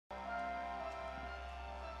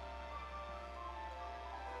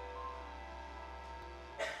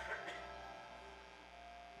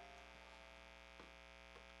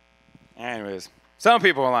Anyways, some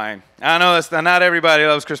people are lying. I know not everybody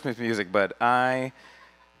loves Christmas music, but I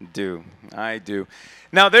do. I do.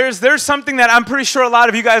 Now, there's something that I'm pretty sure a lot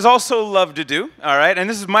of you guys also love to do, all right? And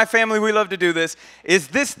this is my family, we love to do this.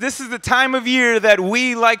 This is the time of year that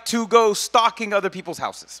we like to go stalking other people's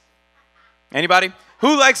houses. Anybody?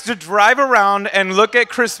 Who likes to drive around and look at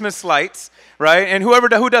Christmas lights, right? And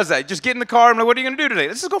who does that? Just get in the car and like, what are you going to do today?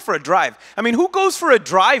 Let's just go for a drive. I mean, who goes for a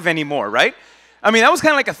drive anymore, right? I mean, that was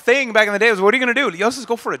kind of like a thing back in the day. Was, what are you going to do? Let's just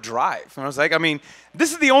go for a drive. And I was like, I mean,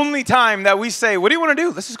 this is the only time that we say, what do you want to do?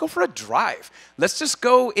 Let's just go for a drive. Let's just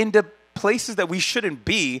go into places that we shouldn't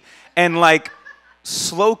be and like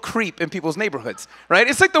slow creep in people's neighborhoods, right?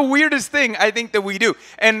 It's like the weirdest thing I think that we do.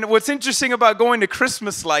 And what's interesting about going to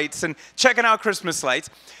Christmas lights and checking out Christmas lights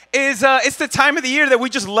is it's the time of the year that we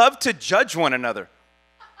just love to judge one another,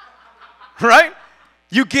 right?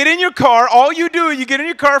 You get in your car, all you do is you get in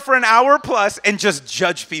your car for an hour plus and just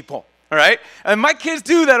judge people, all right? And my kids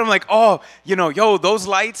do that. I'm like, oh, those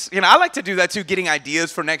lights. I like to do that too, getting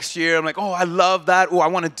ideas for next year. I'm like, oh, I love that. Oh, I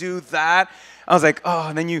want to do that. I was like, oh,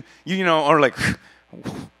 and then you or like,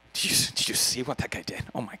 did you see what that guy did?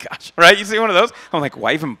 Oh my gosh, right? You see one of those? I'm like,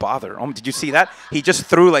 why even bother? Oh, did you see that? He just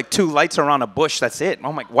threw like 2 lights around a bush. That's it.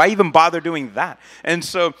 I'm like, why even bother doing that? And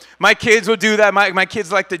so my kids will do that. My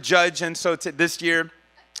kids like to judge. And so this year,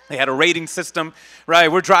 they had a rating system,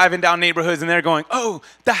 right? We're driving down neighborhoods, and they're going, oh,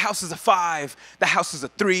 the house is a 5, the house is a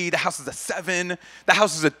 3, the house is a 7, the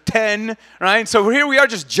house is a 10, right? So here we are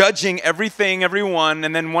just judging everything, everyone,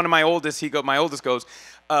 and then my oldest goes,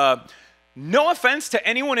 no offense to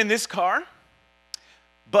anyone in this car,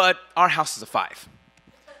 but our house is a 5.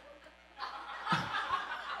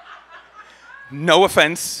 No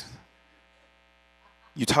offense.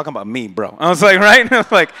 You talking about me, bro. I was like, right? I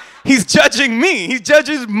was like, he's judging me. He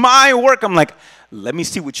judges my work. I'm like, let me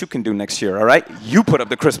see what you can do next year, all right? You put up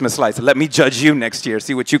the Christmas lights. Let me judge you next year.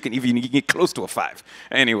 See what you can, even you can get close to a 5.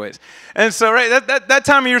 Anyways. And so, right, that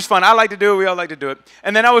time of year is fun. I like to do it. We all like to do it.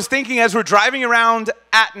 And then I was thinking as we're driving around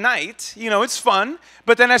at night, it's fun.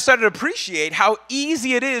 But then I started to appreciate how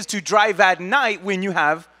easy it is to drive at night when you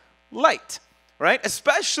have light, right?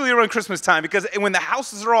 Especially around Christmas time, because when the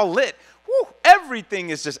houses are all lit, everything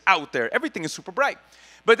is just out there. Everything is super bright.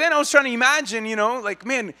 But then I was trying to imagine, like,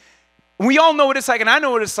 man, we all know what it's like, and I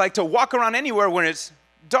know what it's like to walk around anywhere when it's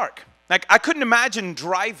dark. Like, I couldn't imagine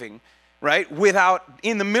driving, right,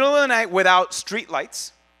 in the middle of the night without street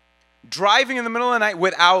lights, driving in the middle of the night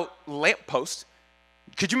without lampposts.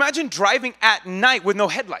 Could you imagine driving at night with no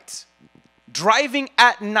headlights? Driving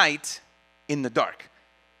at night in the dark.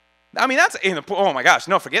 I mean, oh my gosh,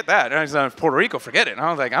 no, forget that. I was in Puerto Rico, forget it. And I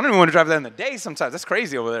was like, I don't even want to drive that in the day sometimes. That's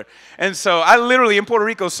crazy over there. And so I literally, in Puerto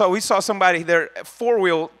Rico, we saw somebody, their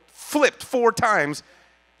 4-wheel flipped 4 times,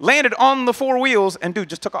 landed on the 4 wheels, and dude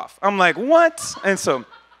just took off. I'm like, what? And so,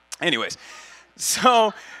 anyways,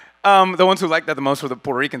 the ones who liked that the most were the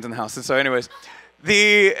Puerto Ricans in the house. And so anyways,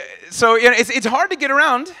 it's hard to get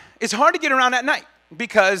around. It's hard to get around at night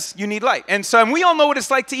because you need light. And we all know what it's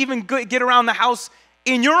like to even get around the house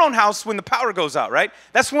in your own house when the power goes out, right?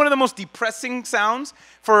 That's one of the most depressing sounds.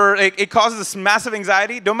 It causes this massive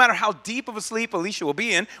anxiety. No matter how deep of a sleep Alicia will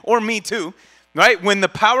be in, or me too, right? When the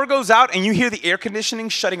power goes out and you hear the air conditioning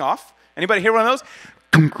shutting off. Anybody hear one of those?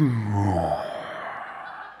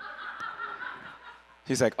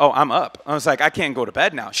 She's like, oh, I'm up. I was like, I can't go to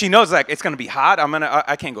bed now. She knows like it's gonna be hot.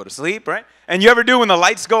 I can't go to sleep, right? And you ever do when the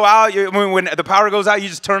lights go out, when the power goes out, you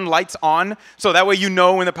just turn lights on, so that way you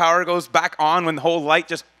know when the power goes back on, when the whole light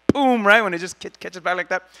just boom, right? When it just catches back like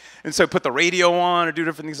that. And so put the radio on or do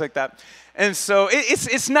different things like that. And so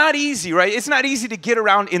it's not easy, right? It's not easy to get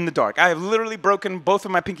around in the dark. I have literally broken both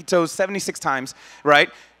of my pinky toes 76 times, right?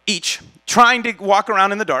 Each, trying to walk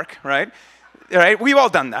around in the dark, right? All right, we've all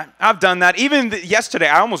done that. I've done that. Even yesterday,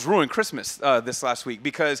 I almost ruined Christmas this last week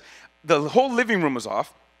because the whole living room was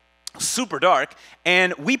off, super dark,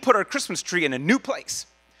 and we put our Christmas tree in a new place.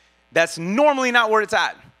 That's normally not where it's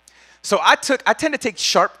at. So I tend to take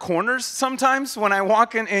sharp corners sometimes when I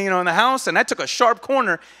walk in the house, and I took a sharp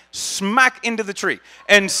corner smack into the tree.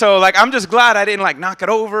 And so like I'm just glad I didn't like knock it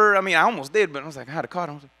over. I mean, I almost did, but I was like, I had a caught.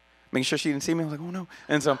 I was like, making sure she didn't see me. I was like, oh no.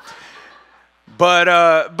 And so. But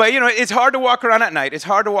it's hard to walk around at night. It's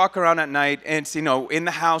hard to walk around at night, and it's, in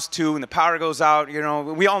the house too, and the power goes out.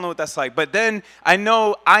 We all know what that's like. But then I'm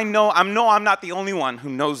not the only one who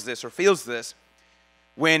knows this or feels this.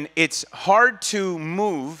 When it's hard to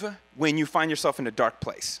move when you find yourself in a dark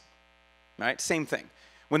place, right? Same thing.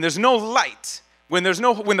 When there's no light. When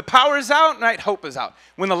the power is out, right, hope is out.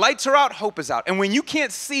 When the lights are out, hope is out. And when you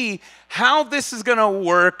can't see how this is going to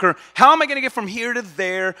work, or how am I going to get from here to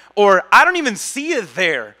there, or I don't even see it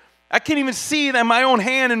there, I can't even see that my own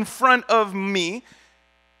hand in front of me.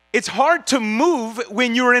 It's hard to move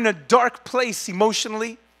when you're in a dark place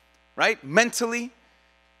emotionally, right? Mentally.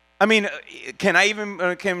 I mean,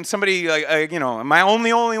 can somebody, am I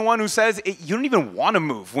only one who says you don't even want to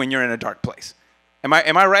move when you're in a dark place? Am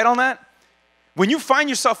I right on that? When you find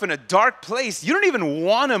yourself in a dark place, you don't even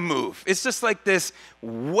want to move. It's just like this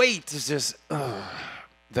weight is just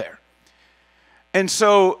there. And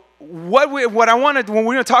so what I wanted, when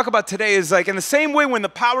we're going to talk about today is like in the same way when the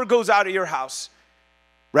power goes out of your house,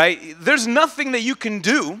 right? There's nothing that you can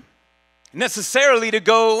do necessarily to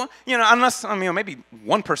go, unless, maybe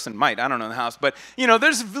one person might, I don't know, in the house, but,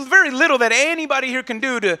 there's very little that anybody here can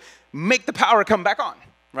do to make the power come back on,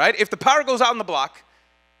 right? If the power goes out in the block,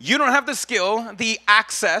 you don't have the skill, the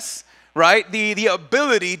access, right? The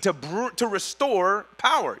ability to restore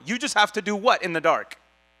power. You just have to do what in the dark?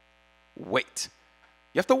 Wait.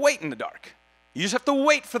 You have to wait in the dark. You just have to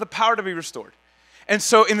wait for the power to be restored. And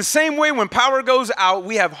so in the same way, when power goes out,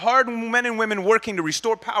 we have hard men and women working to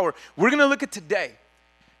restore power. We're going to look at today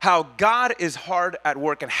how God is hard at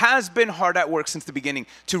work and has been hard at work since the beginning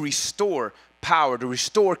to restore power, to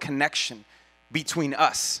restore connection between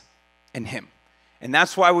us and him. And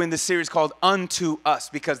that's why we're in this series called Unto Us,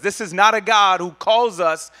 because this is not a God who calls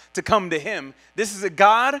us to come to him. This is a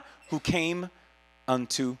God who came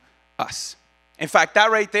unto us. In fact, that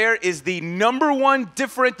right there is the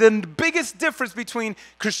the biggest difference between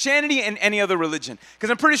Christianity and any other religion. Because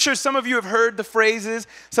I'm pretty sure some of you have heard the phrases,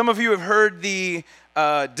 some of you have heard the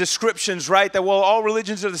descriptions, right? That, well, all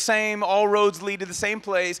religions are the same, all roads lead to the same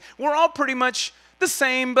place. We're all pretty much the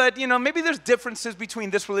same, but, maybe there's differences between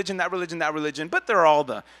this religion, that religion, but they're all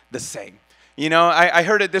the same. I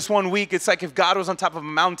heard it this one week. It's like if God was on top of a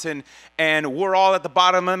mountain and we're all at the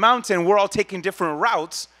bottom of the mountain, we're all taking different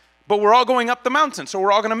routes, but we're all going up the mountain, so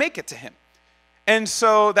we're all going to make it to him. And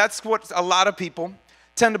so that's what a lot of people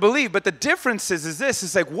tend to believe. But the difference is this.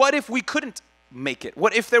 It's like, what if we couldn't make it?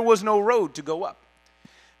 What if there was no road to go up?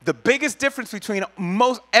 The biggest difference between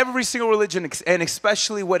every single religion, and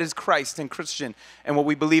especially what is Christ and Christian and what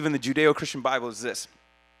we believe in the Judeo-Christian Bible, is this.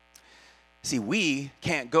 See, we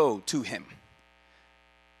can't go to him.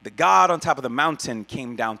 The God on top of the mountain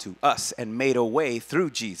came down to us and made a way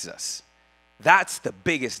through Jesus. That's the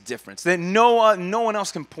biggest difference. That no one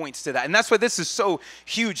else can point to that. And that's why this is so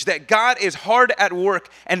huge, that God is hard at work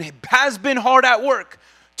and has been hard at work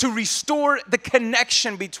to restore the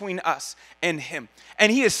connection between us and him.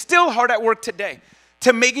 And he is still hard at work today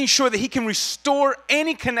to making sure that he can restore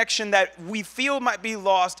any connection that we feel might be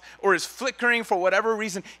lost or is flickering for whatever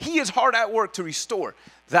reason. He is hard at work to restore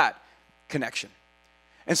that connection.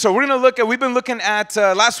 And so we're going to we've been looking at,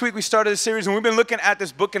 last week we started a series, and we've been looking at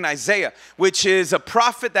this book in Isaiah, which is a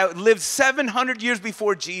prophet that lived 700 years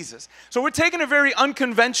before Jesus. So we're taking a very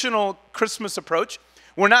unconventional Christmas approach.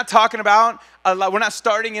 We're not talking about, we're not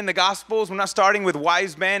starting in the Gospels. We're not starting with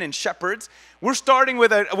wise men and shepherds. We're starting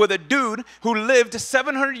with a dude who lived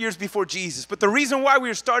 700 years before Jesus. But the reason why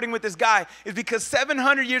we're starting with this guy is because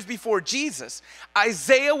 700 years before Jesus,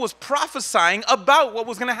 Isaiah was prophesying about what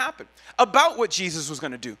was going to happen, about what Jesus was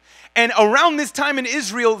going to do. And around this time in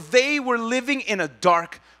Israel, they were living in a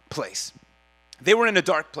dark place. They were in a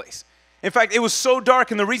dark place. In fact, it was so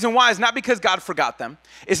dark, and the reason why is not because God forgot them.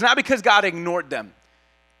 It's not because God ignored them.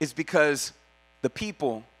 It's because the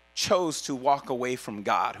people chose to walk away from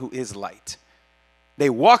God, who is light. They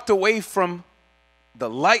walked away from the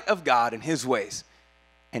light of God and his ways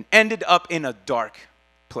and ended up in a dark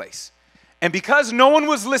place. And because no one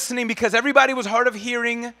was listening, because everybody was hard of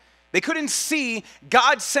hearing, they couldn't see,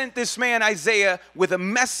 God sent this man, Isaiah, with a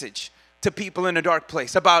message to people in a dark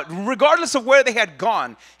place about, regardless of where they had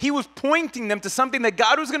gone, he was pointing them to something that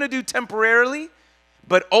God was going to do temporarily.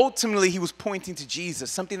 But ultimately, he was pointing to Jesus,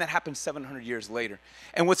 something that happened 700 years later.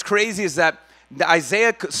 And what's crazy is that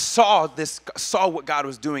Isaiah saw what God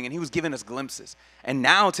was doing, and he was giving us glimpses. And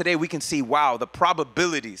now, today, we can see, wow, the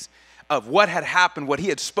probabilities of what had happened, what he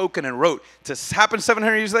had spoken and wrote, to happen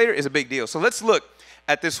 700 years later is a big deal. So let's look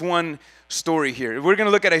at this one story here. We're going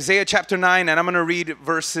to look at Isaiah chapter 9, and I'm going to read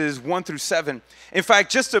verses 1 through 7. In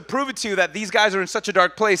fact, just to prove it to you that these guys are in such a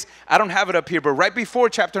dark place, I don't have it up here, but right before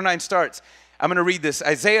chapter 9 starts, I'm going to read this.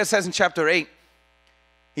 Isaiah says in chapter 8,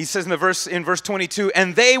 he says in verse 22,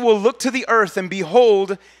 and they will look to the earth, and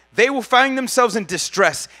behold, they will find themselves in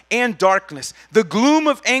distress and darkness, the gloom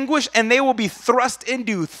of anguish, and they will be thrust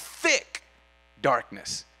into thick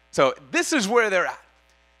darkness. So this is where they're at.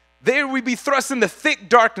 They will be thrust into thick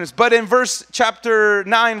darkness. But in chapter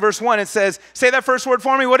 9, verse 1, it says, say that first word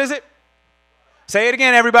for me. What is it? Say it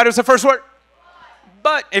again, everybody. What's the first word?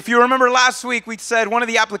 but. If you remember last week, we said one of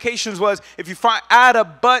the applications was if you add a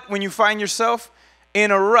but when you find yourself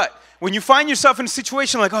in a rut. When you find yourself in a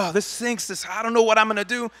situation like, oh, this stinks, I don't know what I'm going to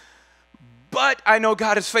do, but I know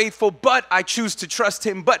God is faithful, but I choose to trust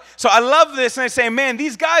him. But so I love this, and I say, man,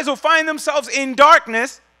 these guys will find themselves in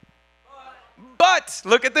darkness, but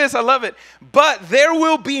look at this, I love it. But there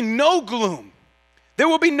will be no gloom. There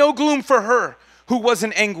will be no gloom for her who was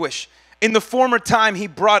in anguish. In the former time, he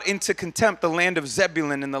brought into contempt the land of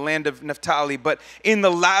Zebulun and the land of Naphtali. But in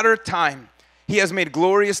the latter time, he has made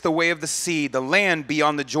glorious the way of the sea, the land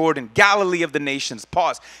beyond the Jordan, Galilee of the nations.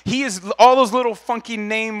 Pause. He is all those little funky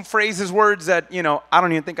name phrases, words that, I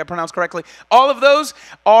don't even think I pronounced correctly. All of those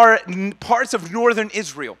are parts of northern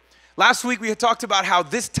Israel. Last week we had talked about how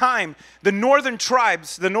this time the northern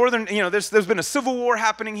tribes, there's been a civil war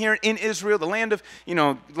happening here in Israel, the land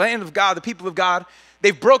of God, the people of God.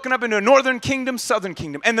 They've broken up into a northern kingdom, southern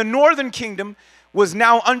kingdom. And the northern kingdom was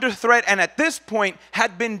now under threat and at this point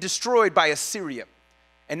had been destroyed by Assyria.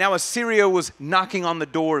 And now Assyria was knocking on the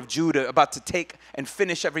door of Judah, about to take and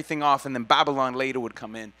finish everything off, and then Babylon later would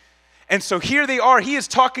come in. And so here they are. He is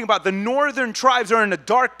talking about the northern tribes are in a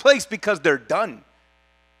dark place because they're done.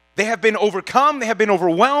 They have been overcome. They have been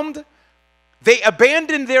overwhelmed. They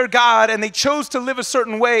abandoned their God and they chose to live a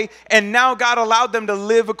certain way. And now God allowed them to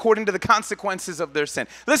live according to the consequences of their sin.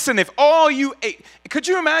 Listen, if all you ate, could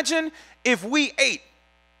you imagine if we ate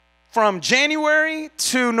from January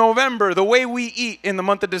to November the way we eat in the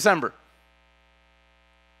month of December?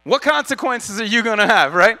 What consequences are you going to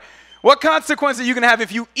have, right? What consequences are you going to have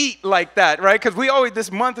if you eat like that, right? Because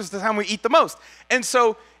this month is the time we eat the most. And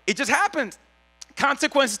so it just happens.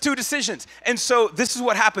 Consequences to decisions. And so this is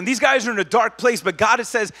what happened. These guys are in a dark place, but God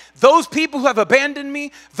says, those people who have abandoned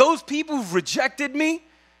me, those people who've rejected me,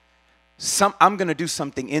 I'm going to do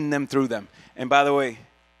something in them, through them. And by the way,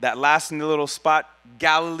 that last little spot,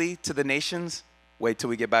 Galilee to the nations, wait till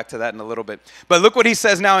we get back to that in a little bit. But look what he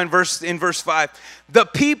says now in verse 5. The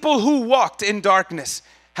people who walked in darkness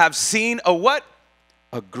have seen a what?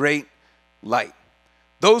 A great light.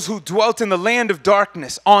 Those who dwelt in the land of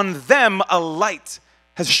darkness, on them a light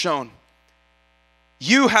has shone.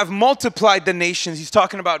 You have multiplied the nations. He's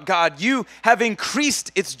talking about God. You have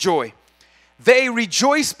increased its joy. They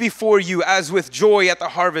rejoice before you as with joy at the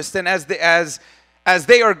harvest, and as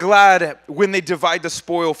they are glad when they divide the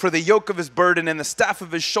spoil. For the yoke of his burden and the staff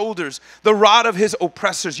of his shoulders, the rod of his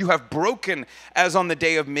oppressors, you have broken as on the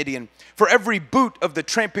day of Midian. For every boot of the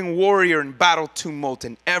tramping warrior in battle tumult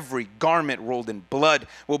and every garment rolled in blood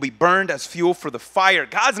will be burned as fuel for the fire.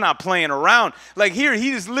 God's not playing around. Like here,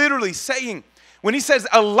 he is literally saying, when he says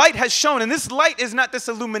a light has shone, and this light is not this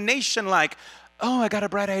illumination like, oh, I got a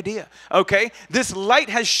bright idea, okay? This light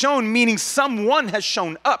has shone, meaning someone has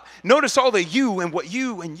shown up. Notice all the you and what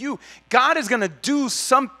you and you. God is going to do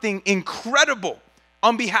something incredible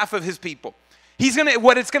on behalf of his people.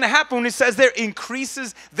 What it's going to happen when it says there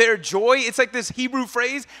increases their joy. It's like this Hebrew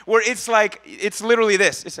phrase where it's literally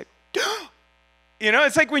this. It's like,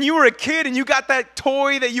 it's like when you were a kid and you got that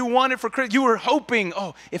toy that you wanted for Christmas. You were hoping,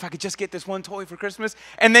 oh, if I could just get this one toy for Christmas.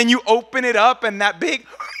 And then you open it up and that big,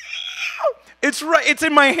 it's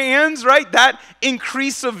in my hands, right? That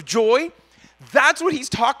increase of joy. That's what he's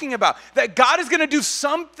talking about. That God is going to do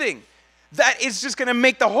something that is just going to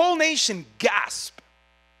make the whole nation gasp.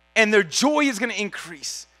 And their joy is going to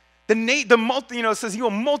increase. It says he will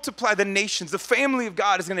multiply the nations. The family of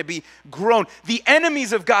God is going to be grown. The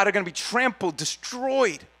enemies of God are going to be trampled,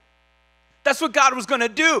 destroyed. That's what God was going to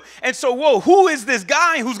do. And so, who is this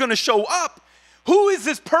guy who's going to show up? Who is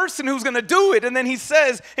this person who's going to do it? And then he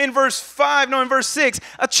says in verse 6,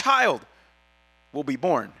 a child will be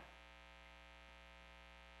born.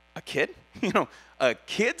 A kid? A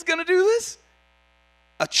kid's going to do this?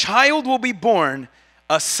 A child will be born.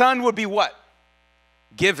 A son would be what?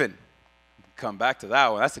 Given. Come back to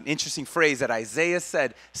that one. That's an interesting phrase that Isaiah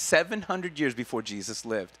said 700 years before Jesus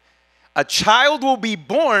lived. A child will be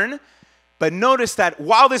born, but notice that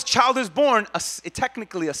while this child is born,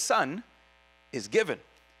 technically a son is given.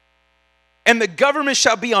 And the government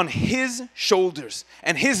shall be on his shoulders,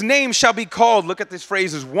 and his name shall be called, look at this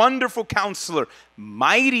phrase, is Wonderful Counselor,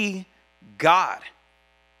 Mighty God,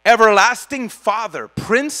 Everlasting Father,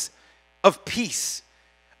 Prince of Peace.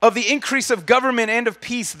 Of the increase of government and of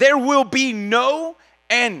peace, there will be no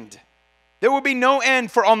end. There will be no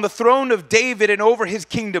end, for on the throne of David and over his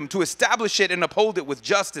kingdom, to establish it and uphold it with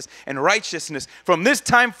justice and righteousness from this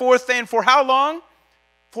time forth and for how long?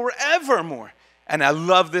 Forevermore. And I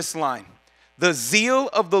love this line. The zeal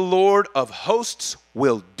of the Lord of hosts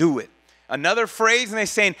will do it. Another phrase, and they're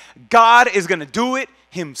saying God is going to do it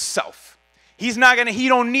himself. He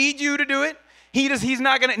don't need you to do it. He's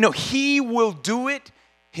not going to, no, he will do it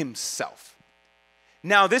himself.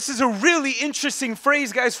 Now, this is a really interesting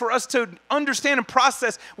phrase, guys, for us to understand and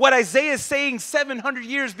process what Isaiah is saying 700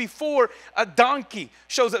 years before a donkey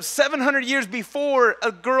shows up. 700 years before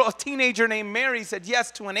a teenager named Mary said yes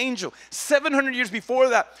to an angel. 700 years before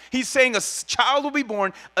that, he's saying a child will be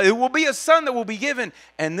born. It will be a son that will be given.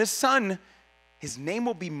 And this son, his name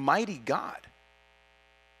will be Mighty God.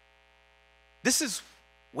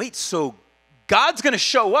 So God's going to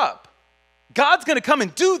show up. God's going to come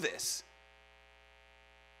and do this.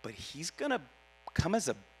 But he's going to come as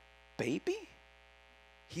a baby?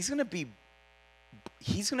 He's going to be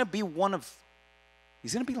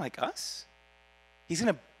like us? He's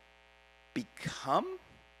going to become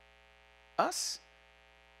us?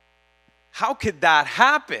 How could that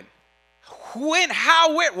happen? When,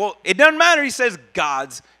 how, where? Well, it doesn't matter. He says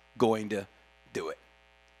God's going to do it.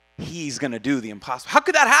 He's going to do the impossible. How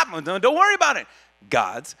could that happen? Don't worry about it.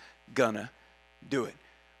 God's going to do it.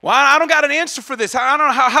 Well, I don't got an answer for this. I don't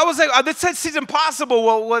know how is that? This says it's impossible.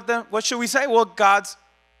 Well, what should we say? Well, God's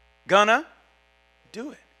gonna do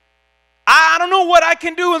it. I don't know what I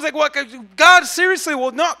can do. It's like, what? God, seriously? Well,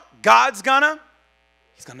 no. He's gonna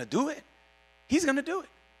do it. He's gonna do it.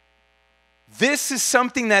 This is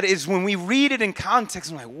something that is, when we read it in context,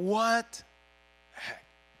 I'm like, what?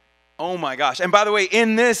 Oh my gosh. And by the way,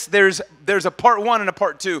 in this, there's a part 1 and a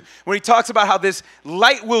part 2 where he talks about how this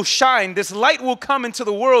light will shine. This light will come into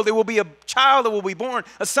the world. It will be a child that will be born.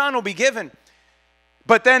 A son will be given.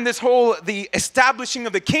 But then the establishing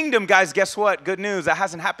of the kingdom, guys, guess what? Good news. That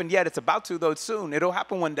hasn't happened yet. It's about to, though. It's soon. It'll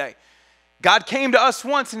happen one day. God came to us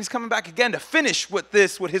once, and he's coming back again to finish what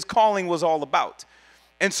his calling was all about.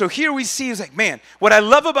 And so here we see, is like, man, what I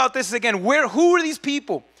love about this is, again, who are these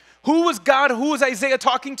people? Who was God? Who was Isaiah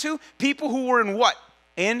talking to? People who were in what?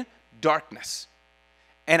 In darkness.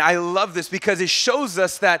 And I love this because it shows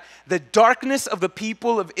us that the darkness of the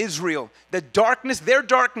people of Israel, their darkness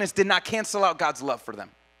did not cancel out God's love for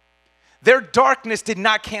them. Their darkness did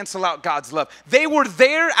not cancel out God's love. They were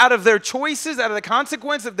there out of their choices, out of the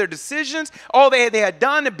consequence of their decisions. All they had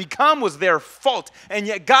done and become was their fault. And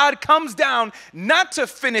yet God comes down not to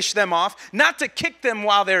finish them off, not to kick them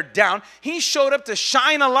while they're down. He showed up to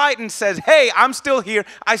shine a light and says, hey, I'm still here.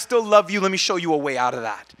 I still love you. Let me show you a way out of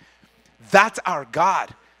that. That's our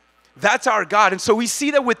God. That's our God. And so we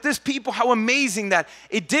see that with this people, how amazing that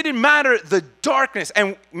it didn't matter the darkness.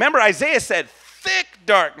 And remember, Isaiah said, thick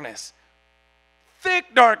darkness.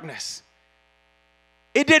 Thick darkness.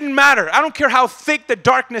 It didn't matter. I don't care how thick the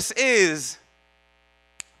darkness is.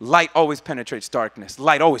 Light always penetrates darkness.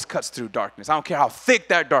 Light always cuts through darkness. I don't care how thick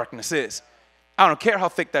that darkness is. I don't care how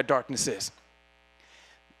thick that darkness is.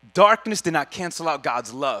 Darkness did not cancel out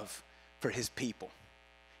God's love for his people.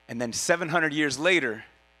 And then 700 years later,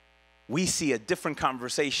 we see a different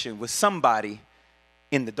conversation with somebody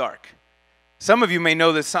in the dark. Some of you may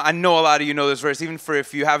know this. I know a lot of you know this verse. Even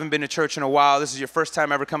if you haven't been to church in a while, this is your first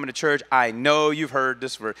time ever coming to church, I know you've heard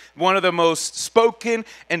this verse. One of the most spoken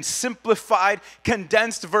and simplified,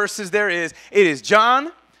 condensed verses there is. It is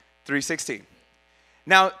John 3:16.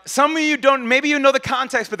 Now, some of you don't, maybe you know the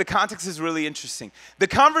context, but the context is really interesting. The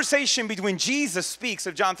conversation between Jesus speaks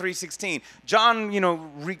of John 3:16. John,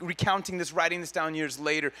 recounting this, writing this down years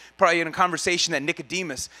later, probably in a conversation that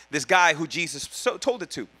Nicodemus, this guy who Jesus told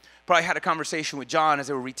it to, probably had a conversation with John as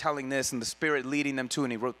they were retelling this and the Spirit leading them to,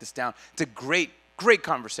 and he wrote this down. It's a great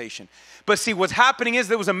conversation. But see, what's happening is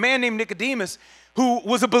there was a man named Nicodemus who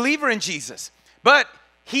was a believer in Jesus, but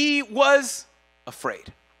he was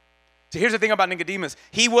afraid. So here's the thing about Nicodemus.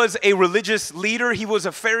 He was a religious leader. He was a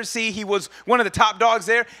Pharisee. He was one of the top dogs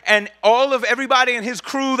there. And all of everybody in his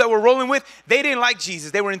crew that were rolling with, they didn't like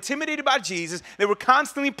Jesus. They were intimidated by Jesus. They were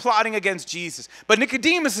constantly plotting against Jesus. But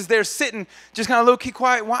Nicodemus is there sitting, just kind of low-key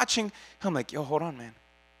quiet, watching. I'm like, yo, hold on, man.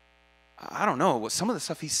 I don't know what some of the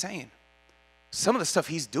stuff he's saying, some of the stuff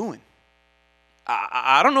he's doing.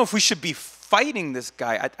 I don't know if we should be fighting this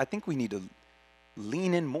guy. I think we need to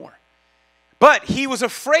lean in more. But he was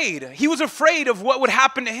afraid. He was afraid of what would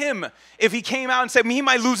happen to him if he came out and said, he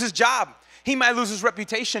might lose his job. He might lose his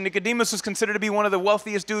reputation. Nicodemus was considered to be one of the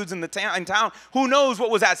wealthiest dudes in town. Who knows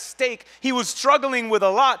what was at stake? He was struggling with a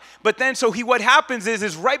lot. But then, what happens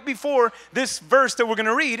is right before this verse that we're going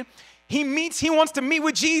to read, he wants to meet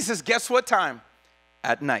with Jesus. Guess what time?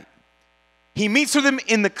 At night. He meets with him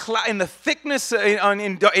in the thickness,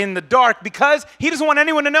 in the dark, because he doesn't want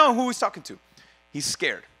anyone to know who he's talking to. He's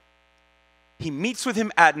scared. He meets with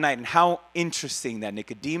him at night, and how interesting that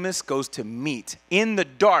Nicodemus goes to meet in the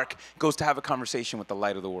dark, goes to have a conversation with the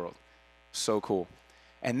light of the world. So cool.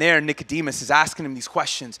 And there Nicodemus is asking him these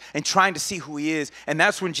questions and trying to see who he is. And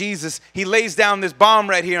that's when Jesus, he lays down this bomb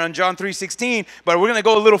right here on John 3:16. But we're going to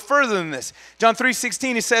go a little further than this. John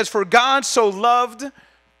 3:16, he says, "For God so loved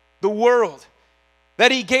the world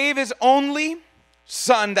that he gave his only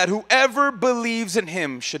Son, that whoever believes in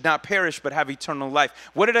him should not perish but have eternal life."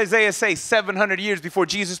 What did Isaiah say 700 years before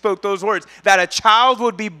Jesus spoke those words? That a child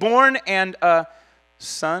would be born and a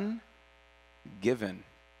son given.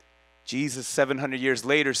 Jesus, 700 years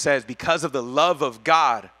later, says because of the love of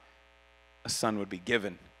God, a son would be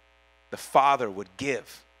given. The Father would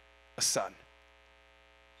give a son.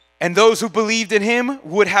 And those who believed in him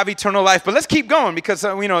would have eternal life. But let's keep going because,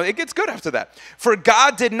 it gets good after that. For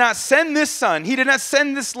God did not send this Son, he did not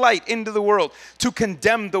send this light into the world to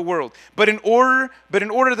condemn the world, but in order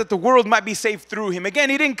that the world might be saved through him.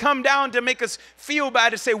 Again, he didn't come down to make us feel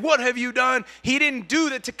bad, to say, what have you done? He didn't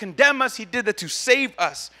do that to condemn us. He did that to save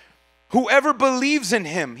us. Whoever believes in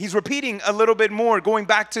him, he's repeating a little bit more, going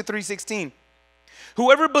back to 3:16.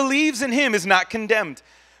 Whoever believes in him is not condemned.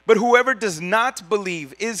 But whoever does not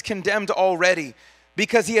believe is condemned already,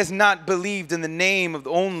 because he has not believed in the name of the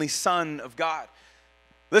only Son of God.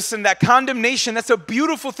 Listen, that condemnation, that's a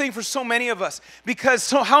beautiful thing for so many of us. Because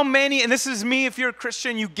so how many, and this is me, if you're a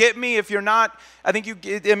Christian, you get me. If you're not, I think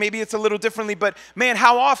maybe it's a little differently. But man,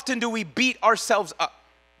 how often do we beat ourselves up?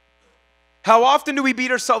 How often do we beat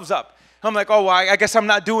ourselves up? I'm like, oh, well, I guess I'm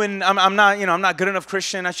not good enough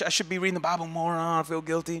Christian. I should be reading the Bible more. Oh, I feel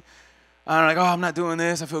guilty. I'm like, oh, I'm not doing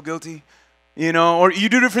this. I feel guilty. Or you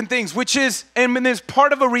do different things, and there's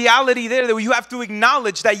part of a reality there that you have to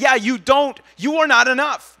acknowledge that, yeah, you are not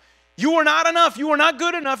enough. You are not enough. You are not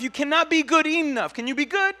good enough. You cannot be good enough. Can you be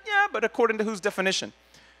good? Yeah, but according to whose definition?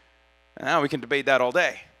 Now we can debate that all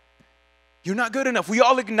day. You're not good enough. We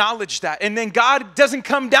all acknowledge that. And then God doesn't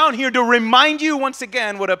come down here to remind you once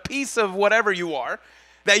again what a piece of whatever you are,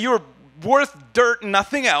 that you're worth dirt and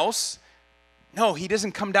nothing else. No, he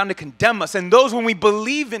doesn't come down to condemn us. And those, when we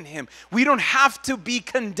believe in him, we don't have to be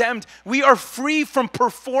condemned. We are free from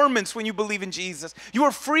performance when you believe in Jesus. You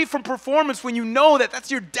are free from performance when you know that that's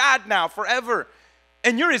your dad now forever.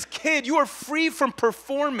 And you're his kid. You are free from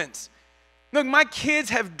performance. Look, my kids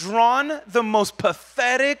have drawn the most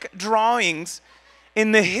pathetic drawings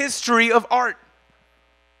in the history of art.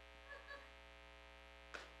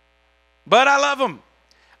 But I love them.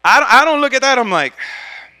 I don't look at that, I'm like,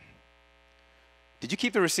 did you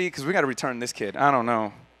keep the receipt? Because we got to return this kid. I don't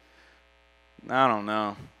know.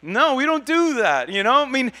 No, we don't do that, I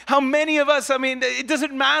mean, how many of us, it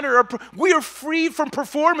doesn't matter. We are free from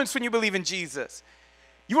performance when you believe in Jesus.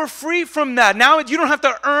 You are free from that. Now you don't have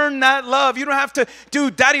to earn that love. You don't have to do,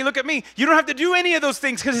 Daddy, look at me. You don't have to do any of those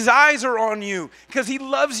things because his eyes are on you, because he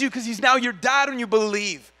loves you, because he's now your dad when you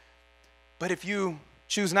believe. But if you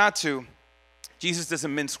choose not to, Jesus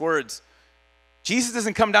doesn't mince words. Jesus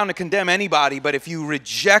doesn't come down to condemn anybody, but if you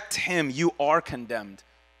reject him, you are condemned.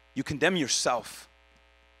 You condemn yourself.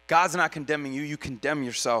 God's not condemning you, you condemn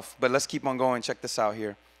yourself. But let's keep on going. Check this out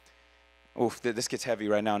here. Oof, this gets heavy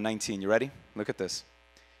right now. 19, you ready? Look at this.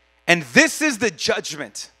 And this is the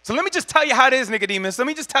judgment. So let me just tell you how it is, Nicodemus. Let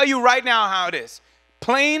me just tell you right now how it is.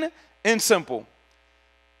 Plain and simple.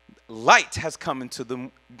 Light has come into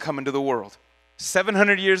the world.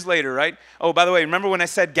 700 years later, right? Oh, by the way, remember when I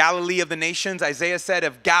said Galilee of the nations? Isaiah said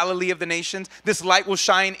of Galilee of the nations, this light will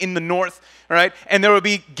shine in the north, right? And there will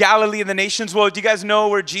be Galilee of the nations. Well, do you guys know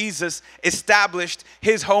where Jesus established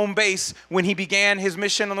his home base when he began his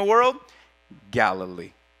mission on the world?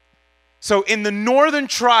 Galilee. So in the northern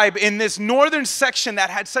tribe, in this northern section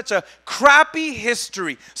that had such a crappy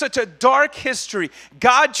history, such a dark history,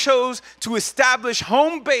 God chose to establish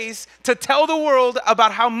home base to tell the world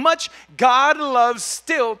about how much God loves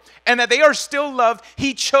still and that they are still loved.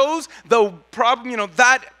 He chose the problem,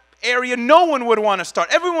 that area no one would want to start.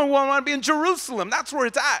 Everyone would want to be in Jerusalem. That's where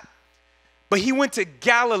it's at. But he went to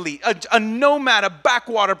Galilee, a nomad, a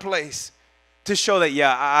backwater place, to show that,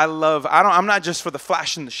 yeah, I'm not just for the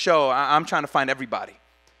flash in the show. I'm trying to find everybody.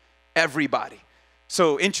 Everybody.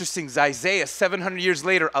 So interesting, Isaiah, 700 years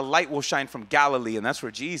later, a light will shine from Galilee, and that's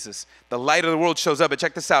where Jesus, the light of the world, shows up. But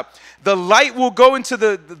check this out. The light will go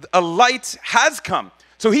into a light has come.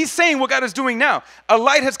 So he's saying what God is doing now. A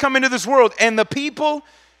light has come into this world, and the people,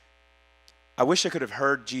 I wish I could have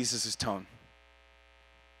heard Jesus' tone.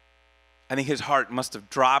 I think his heart must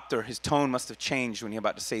have dropped, or his tone must have changed when he's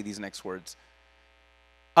about to say these next words.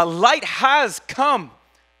 A light has come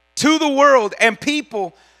to the world, and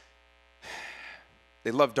people,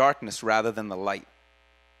 they love darkness rather than the light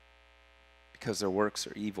because their works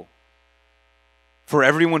are evil. For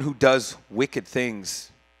everyone who does wicked things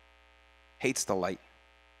hates the light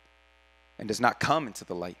and does not come into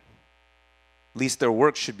the light, lest their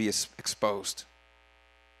works should be exposed.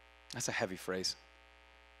 That's a heavy phrase.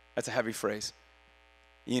 That's a heavy phrase.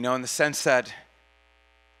 You know, in the sense that,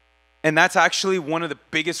 and that's actually one of the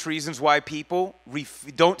biggest reasons why people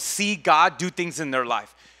don't see God do things in their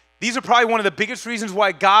life. These are probably one of the biggest reasons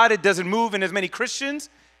why God doesn't move in as many Christians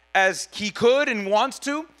as he could and wants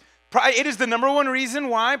to. It is the number one reason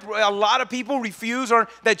why a lot of people refuse or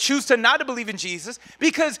that choose to not to believe in Jesus,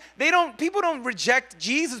 because people don't reject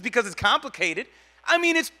Jesus because it's complicated. I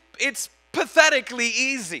mean, it's pathetically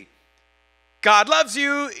easy. God loves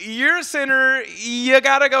you. You're a sinner. You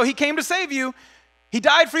gotta go. He came to save you. He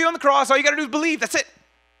died for you on the cross. All you gotta do is believe. That's it.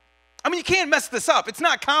 I mean, you can't mess this up. It's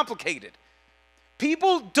not complicated.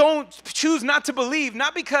 People don't choose not to believe,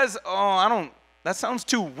 not because, that sounds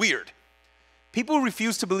too weird. People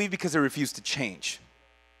refuse to believe because they refuse to change.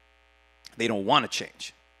 They don't want to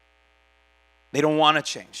change. They don't want to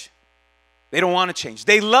change. They don't want to change.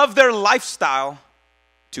 They love their lifestyle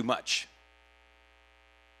too much.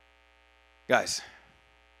 Guys,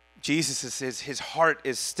 Jesus, his heart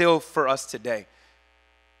is still for us today.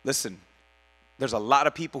 Listen, there's a lot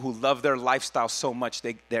of people who love their lifestyle so much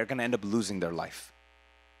they're going to end up losing their life.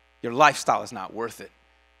 Your lifestyle is not worth it.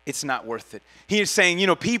 It's not worth it. He is saying,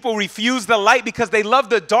 people refuse the light because they love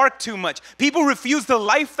the dark too much. People refuse the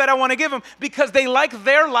life that I want to give them because they like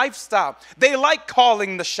their lifestyle. They like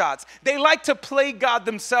calling the shots. They like to play God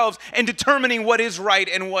themselves and determining what is right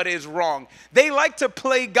and what is wrong. They like to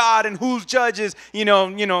play God and who's judges,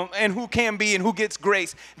 and who can be and who gets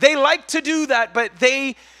grace. They like to do that, but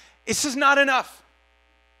it's just not enough.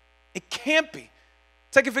 It can't be.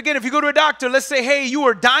 It's like, if you go to a doctor, let's say, hey, you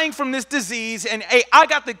are dying from this disease, and hey, I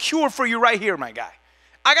got the cure for you right here, my guy.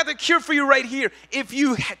 I got the cure for you right here. If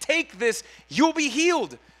you take this, you'll be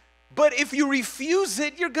healed. But if you refuse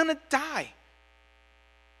it, you're going to die.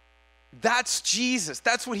 That's Jesus.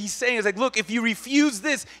 That's what he's saying. It's like, look, if you refuse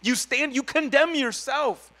this, you condemn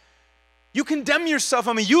yourself. You condemn yourself.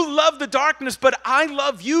 I mean, you love the darkness, but I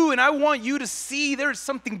love you, and I want you to see there is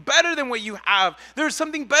something better than what you have. There is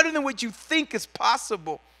something better than what you think is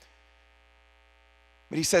possible.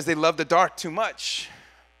 But he says they love the dark too much.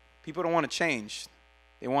 People don't want to change.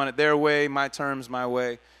 They want it their way, my terms, my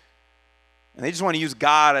way. And they just want to use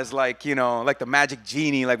God as like the magic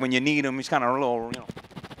genie, like when you need him, he's kind of a little,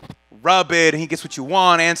 rub it, and he gets what you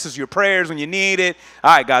want, answers your prayers when you need it.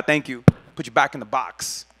 All right, God, thank you. Put you back in the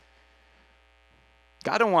box.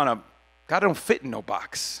 God don't fit in no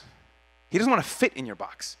box. He doesn't want to fit in your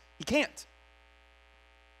box. He can't.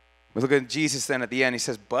 We look at Jesus then at the end. He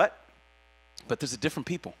says, but there's a different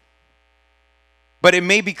people. But it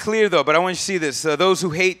may be clear though, but I want you to see this. Those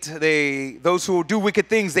who do wicked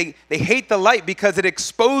things, they hate the light because it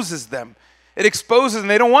exposes them. It exposes them.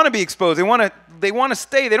 They don't want to be exposed. They want to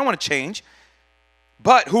stay. They don't want to change.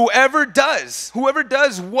 But whoever does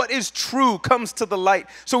what is true comes to the light.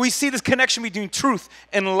 So we see this connection between truth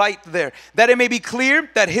and light there. That it may be clear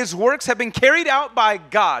that his works have been carried out by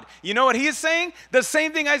God. You know what he is saying? The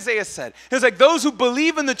same thing Isaiah said. It's like those who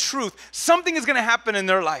believe in the truth, something is going to happen in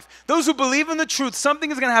their life. Those who believe in the truth, something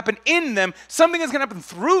is going to happen in them. Something is going to happen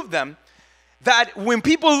through them. That when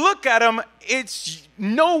people look at them, it's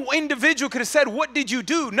no individual could have said, what did you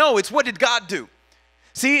do? No, it's what did God do?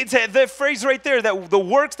 See, it's the phrase right there, that the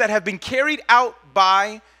works that have been carried out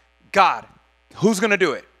by God. Who's going to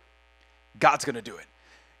do it? God's going to do it.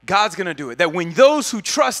 God's going to do it. That when those who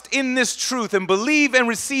trust in this truth and believe and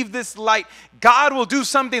receive this light, God will do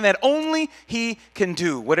something that only he can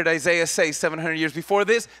do. What did Isaiah say 700 years before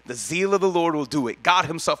this? The zeal of the Lord will do it. God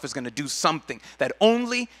himself is going to do something that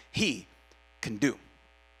only he can do.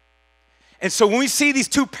 And so when we see these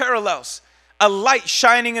two parallels, a light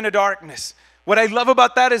shining in a darkness, what I love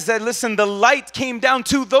about that is that, listen, the light came down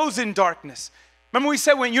to those in darkness. Remember we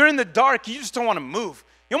said when you're in the dark, you just don't want to move.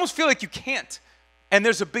 You almost feel like you can't. And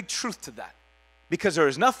there's a big truth to that. Because there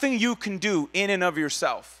is nothing you can do in and of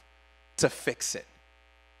yourself to fix it.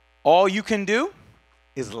 All you can do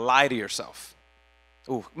is lie to yourself.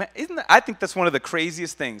 Ooh, man, I think that's one of the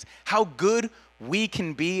craziest things. How good we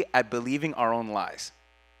can be at believing our own lies.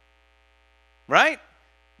 Right?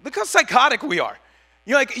 Look how psychotic we are.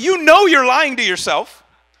 You're like, you're lying to yourself.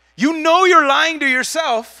 You're lying to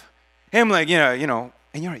yourself. And I'm like, and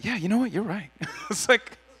you're like, yeah, you know what? You're right. It's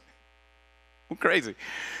like, I'm crazy,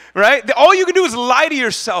 right? All you can do is lie to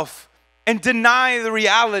yourself and deny the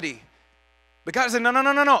reality. But God said,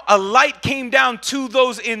 no. A light came down to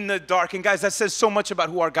those in the dark. And guys, that says so much about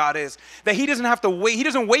who our God is. That he doesn't have to wait. He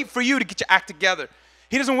doesn't wait for you to get your act together.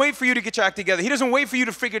 He doesn't wait for you to get your act together. He doesn't wait for you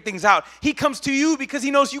to figure things out. He comes to you because he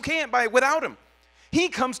knows you can't without him. He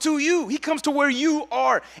comes to you. He comes to where you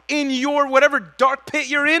are in your whatever dark pit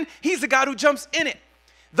you're in. He's the God who jumps in it.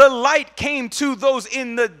 The light came to those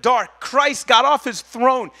in the dark. Christ got off his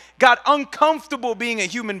throne, got uncomfortable being a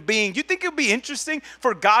human being. Do you think it would be interesting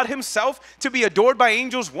for God himself to be adored by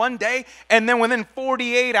angels one day, and then within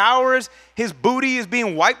 48 hours, his booty is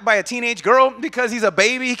being wiped by a teenage girl because he's a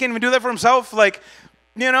baby? He can't even do that for himself. Like,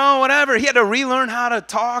 you know, whatever. He had to relearn how to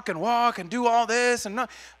talk and walk and do all this.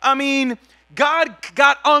 I mean, God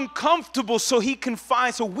got uncomfortable so we can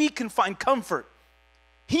find comfort.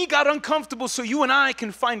 He got uncomfortable so you and I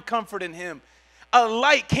can find comfort in him. A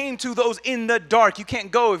light came to those in the dark. You can't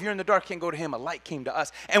go, if you're in the dark, you can't go to him. A light came to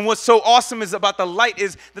us. And what's so awesome is about the light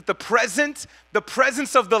is that the presence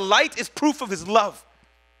of the light is proof of his love.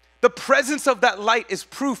 The presence of that light is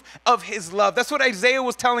proof of his love. That's what Isaiah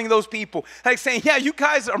was telling those people. Like saying, yeah, you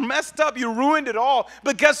guys are messed up. You ruined it all.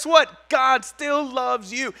 But guess what? God still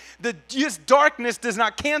loves you. Just darkness does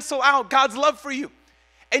not cancel out God's love for you.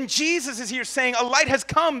 And Jesus is here saying a light has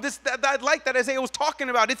come. That light that Isaiah was talking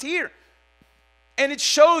about, it's here. And it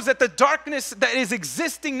shows that the darkness that is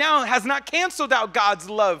existing now has not canceled out God's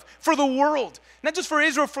love for the world. Not just for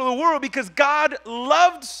Israel, for the world, because God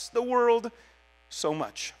loved the world so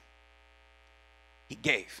much. He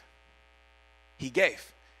gave. He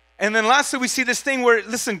gave. And then lastly, we see this thing where,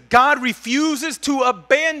 listen, God refuses to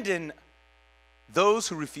abandon those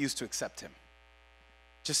who refuse to accept him.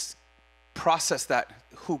 Just process that,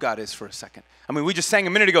 who God is for a second. I mean, we just sang a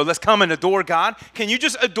minute ago, let's come and adore God. Can you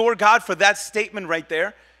just adore God for that statement right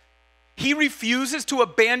there? He refuses to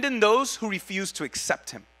abandon those who refuse to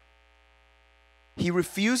accept him. He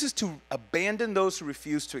refuses to abandon those who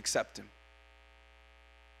refuse to accept him.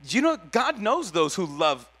 You know, God knows those who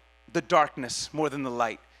love the darkness more than the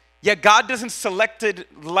light. Yet God doesn't select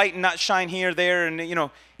light and not shine here, there, and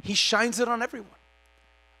he shines it on everyone.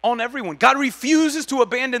 On everyone. God refuses to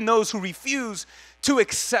abandon those who refuse to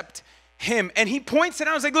accept him. And he points it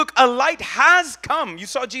out. He's like, look, a light has come. You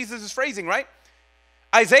saw Jesus' phrasing, right?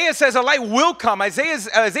 Isaiah says a light will come.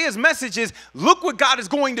 Isaiah's message is, look what God is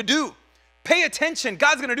going to do. Pay attention.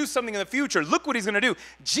 God's going to do something in the future. Look what he's going to do.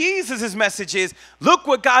 Jesus' message is, look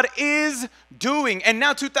what God is doing. And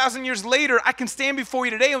now 2,000 years later, I can stand before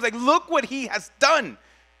you today and I was like, look what he has done.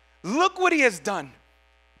 Look what he has done.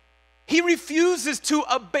 He refuses to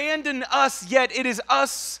abandon us, yet it is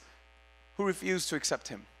us who refuse to accept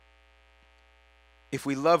him. If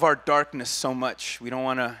we love our darkness so much, we don't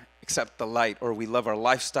want to accept the light, or we love our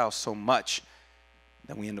lifestyle so much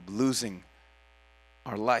that we end up losing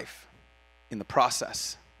our life in the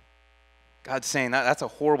process. God's saying that's a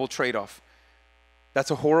horrible trade-off.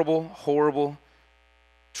 That's a horrible, horrible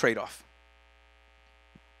trade-off.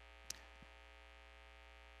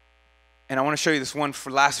 And I want to show you this one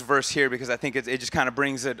last verse here because I think it just kind of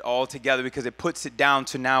brings it all together because it puts it down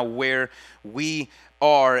to now where we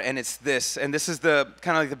are, and it's this. And this is the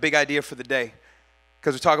kind of like the big idea for the day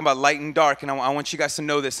because we're talking about light and dark, and I want you guys to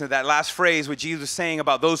know this. And that last phrase, what Jesus was saying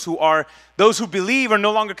about those who believe are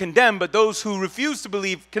no longer condemned, but those who refuse to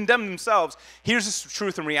believe condemn themselves. Here's the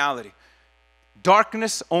truth and reality.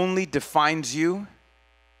 Darkness only defines you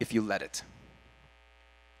if you let it.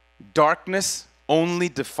 Darkness only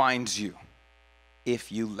defines you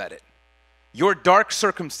if you let it. Your dark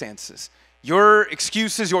circumstances, your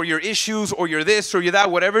excuses or your issues or your this or your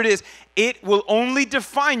that, whatever it is, it will only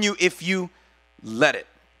define you if you let it.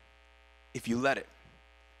 If you let it.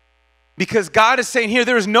 Because God is saying here,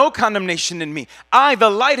 there is no condemnation in me. The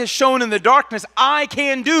light has shone in the darkness. I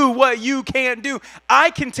can do what you can't do.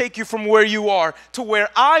 I can take you from where you are to where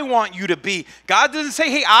I want you to be. God doesn't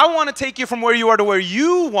say, hey, I want to take you from where you are to where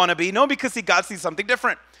you want to be. No, because God sees something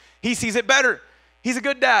different. He sees it better. He's a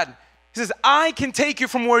good dad. He says, I can take you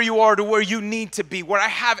from where you are to where you need to be, where I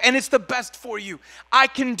have, and it's the best for you. I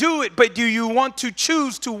can do it, but do you want to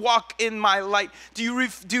choose to walk in my light? Do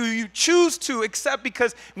you choose to accept?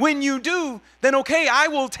 Because when you do, then okay, I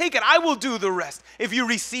will take it. I will do the rest. If you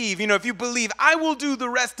receive, if you believe, I will do the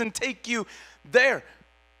rest and take you there.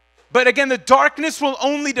 But again, the darkness will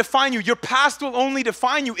only define you. Your past will only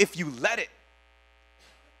define you if you let it.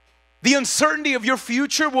 The uncertainty of your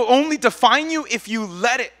future will only define you if you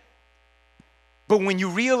let it. But when you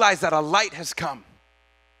realize that a light has come,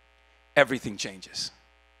 everything changes.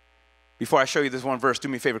 Before I show you this one verse, do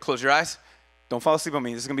me a favor, close your eyes. Don't fall asleep on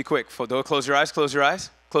me. This is going to be quick. Don't close your eyes, close your eyes,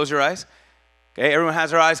 close your eyes. Okay, everyone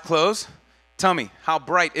has their eyes closed. Tell me, how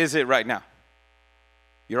bright is it right now?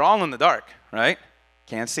 You're all in the dark, right?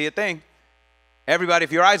 Can't see a thing. Everybody,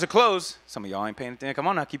 if your eyes are closed, some of y'all ain't paying attention. Come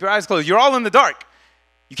on now, keep your eyes closed. You're all in the dark.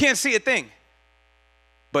 You can't see a thing.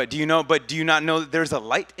 But do you not know that there's a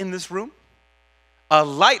light in this room? A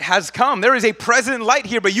light has come. There is a present light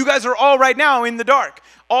here, but you guys are all right now in the dark.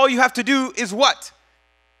 All you have to do is what?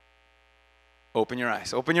 Open your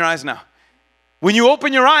eyes. Open your eyes now. When you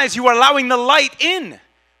open your eyes, you are allowing the light in.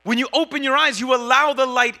 When you open your eyes, you allow the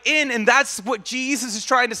light in, and that's what Jesus is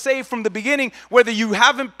trying to say from the beginning, whether you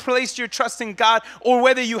haven't placed your trust in God or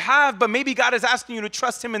whether you have, but maybe God is asking you to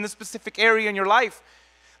trust him in this specific area in your life.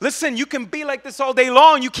 Listen, you can be like this all day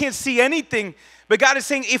long. You can't see anything, but God is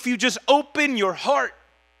saying if you just open your heart,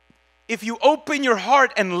 if you open your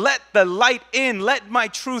heart and let the light in, let my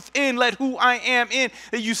truth in, let who I am in,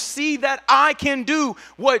 that you see that I can do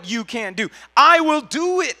what you can't do. I will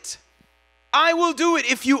do it. I will do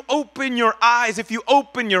it if you open your eyes, if you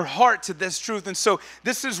open your heart to this truth. And so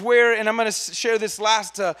this is where, and I'm going to share this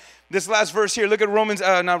last verse here. Look at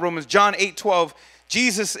John 8:12.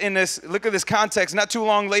 Jesus in this, look at this context. Not too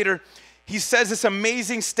long later, he says this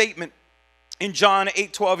amazing statement in John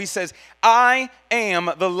 8:12. He says, I am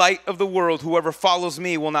the light of the world. Whoever follows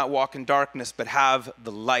me will not walk in darkness, but have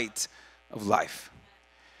the light of life.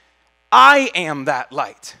 I am that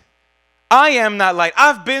light. I am that light.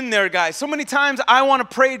 I've been there, guys. So many times I want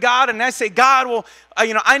to pray to God and I say, God, well,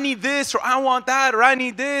 I need this, or I want that, or I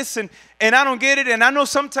need this, and I don't get it. And I know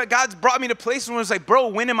sometimes God's brought me to places where it's like, bro,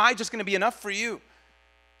 when am I just going to be enough for you?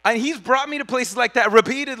 And he's brought me to places like that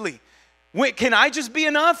repeatedly. Can I just be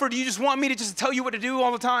enough, or do you just want me to just tell you what to do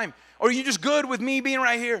all the time? Or are you just good with me being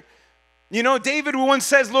right here? You know, David once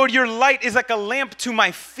says, Lord, your light is like a lamp to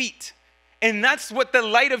my feet. And that's what the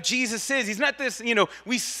light of Jesus is. He's not this,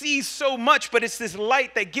 we see so much, but it's this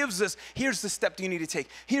light that gives us, here's the step that you need to take.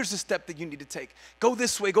 Here's the step that you need to take. Go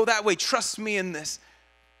this way, go that way. Trust me in this.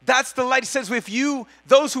 That's the light. He says, if you,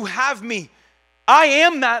 those who have me, I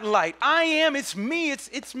am that light. I am, it's me.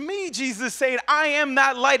 It's me, Jesus is saying, I am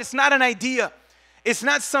that light. It's not an idea. It's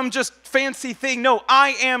not some just fancy thing. No, I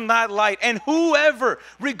am that light. And whoever,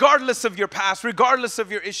 regardless of your past, regardless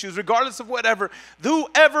of your issues, regardless of whatever,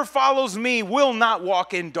 whoever follows me will not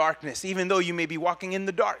walk in darkness, even though you may be walking in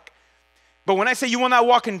the dark. But when I say you will not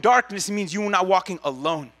walk in darkness, it means you will not walking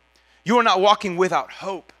alone. You are not walking without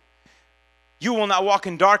hope. You will not walk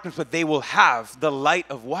in darkness, but they will have the light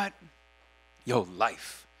of what? Your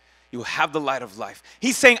life. You will have the light of life.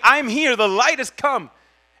 He's saying, I'm here. The light has come.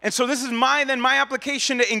 And so this is my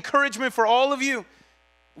application to encouragement for all of you.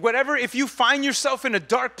 Whatever, if you find yourself in a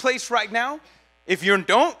dark place right now, if you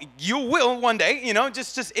don't, you will one day,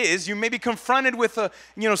 just is. You may be confronted with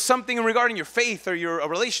something regarding your faith or a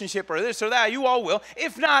relationship or this or that. You all will.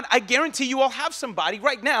 If not, I guarantee you all have somebody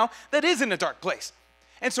right now that is in a dark place.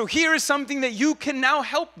 And so here is something that you can now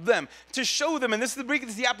help them, to show them. And this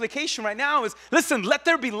is the application right now is, listen, let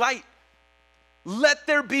there be light. Let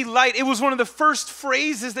there be light. It was one of the first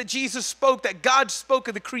phrases that Jesus spoke, that God spoke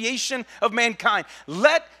of the creation of mankind.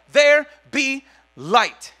 Let there be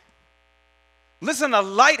light. Listen, a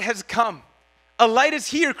light has come. A light is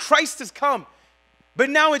here. Christ has come. But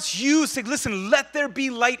now it's you saying, listen, let there be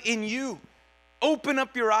light in you. Open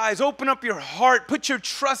up your eyes. Open up your heart. Put your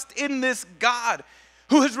trust in this God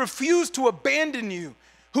who has refused to abandon you,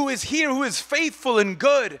 who is here, who is faithful and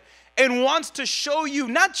good, and wants to show you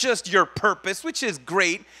not just your purpose, which is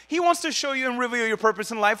great. He wants to show you and reveal your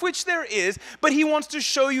purpose in life, which there is, but he wants to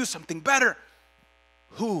show you something better.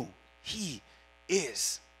 Who he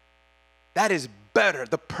is. That is better.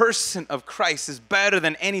 The person of Christ is better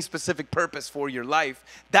than any specific purpose for your life.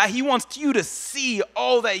 That he wants you to see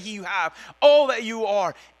all that you have, all that you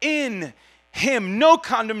are in him. No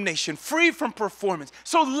condemnation, free from performance.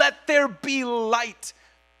 So let there be light.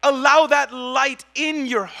 Allow that light in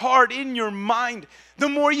your heart, in your mind. The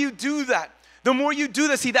more you do that,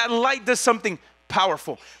 see, that light does something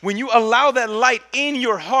powerful. When you allow that light in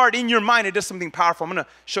your heart, in your mind, it does something powerful. I'm going to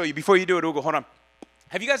show you. Before you do it, Hugo, hold on.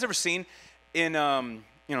 Have you guys ever seen in,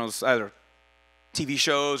 either TV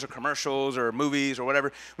shows or commercials or movies or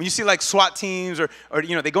whatever, when you see like SWAT teams or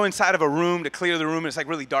they go inside of a room to clear the room and it's like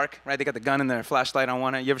really dark, right? They got the gun and their flashlight on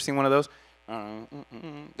one. You ever seen one of those?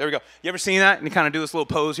 There we go. You ever seen that? And you kind of do this little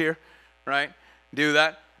pose here, right? Do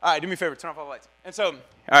that. All right, do me a favor. Turn off all the lights. And so, all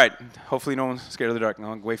right, hopefully no one's scared of the dark.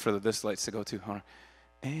 I'll wait for this lights to go too. Hold on.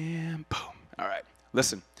 And boom. All right,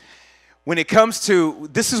 listen. When it comes to,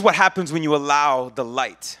 this is what happens when you allow the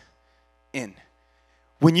light in.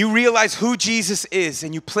 When you realize who Jesus is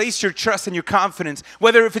and you place your trust and your confidence,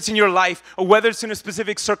 whether if it's in your life or whether it's in a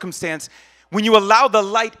specific circumstance, when you allow the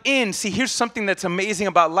light in, see, here's something that's amazing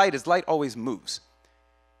about light is light always moves.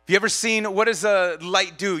 Have you ever seen, what does a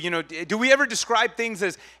light do? Do we ever describe things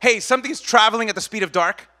as, hey, something's traveling at the speed of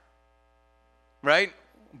dark? Right?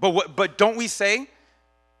 But don't we say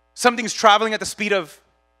something's traveling at the speed of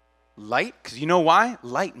light? Because you know why?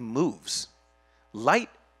 Light moves. light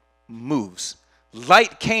moves.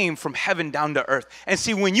 Light came from heaven down to earth. And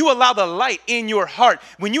see, when you allow the light in your heart,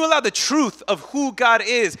 when you allow the truth of who God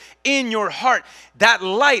is in your heart, that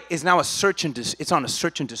light is now it's on a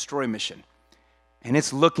search and destroy mission. And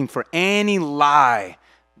it's looking for any lie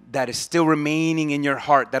that is still remaining in your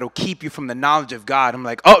heart that'll keep you from the knowledge of God. I'm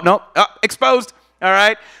like, oh, no, exposed. All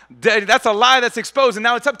right, that's a lie that's exposed, and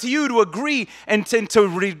now it's up to you to agree and to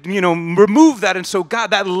remove that. And so,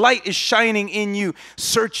 God, that light is shining in you,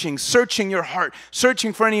 searching your heart,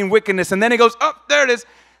 searching for any wickedness. And then it goes, oh, there it is.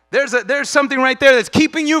 There's something right there that's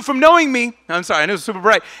keeping you from knowing me. I'm sorry, I know it's super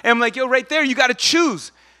bright. And I'm like, yo, right there, you got to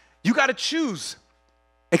choose. You got to choose.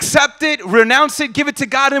 Accept it, renounce it, give it to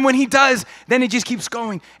God, and when he does, then it just keeps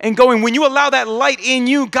going and going. When you allow that light in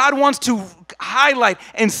you, God wants to highlight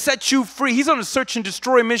and set you free. He's on a search and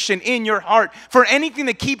destroy mission in your heart for anything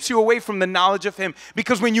that keeps you away from the knowledge of him.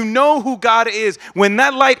 Because when you know who God is, when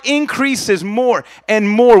that light increases more and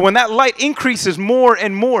more, when that light increases more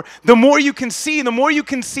and more, the more you can see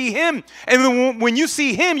him. And when you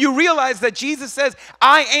see him, you realize that Jesus says,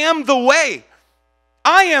 I am the way.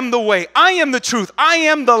 I am the way, I am the truth, I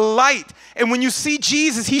am the light. And when you see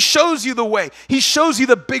Jesus, he shows you the way. He shows you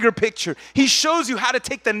the bigger picture. He shows you how to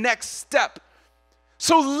take the next step.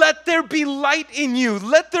 So let there be light in you.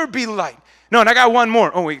 Let there be light. No, and I got one more.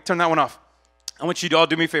 Oh, wait, turn that one off. I want you to all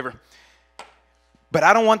do me a favor. But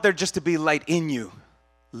I don't want there just to be light in you.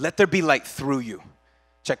 Let there be light through you.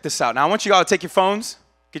 Check this out. Now, I want you all to take your phones.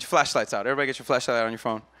 Get your flashlights out. Everybody get your flashlight out on your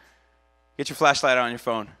phone. Get your flashlight out on your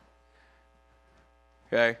phone.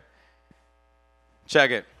 Okay?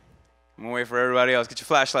 Check it. I'm going to wait for everybody else. Get your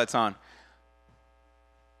flashlights on.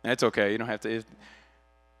 It's okay. You don't have to.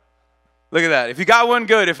 Look at that. If you got one,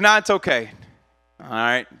 good. If not, it's okay. All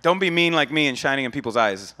right? Don't be mean like me and shining in people's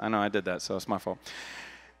eyes. I know I did that, so it's my fault.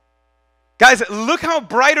 Guys, look how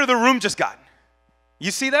brighter the room just got.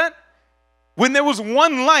 You see that? When there was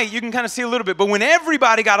one light, you can kind of see a little bit. But when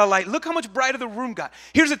everybody got a light, look how much brighter the room got.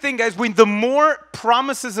 Here's the thing, guys. When the more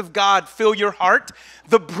promises of God fill your heart,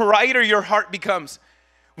 the brighter your heart becomes.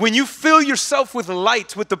 When you fill yourself with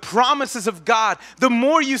light, with the promises of God, the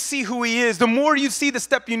more you see who he is, the more you see the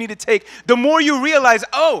step you need to take, the more you realize,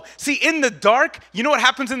 oh, see, in the dark, you know what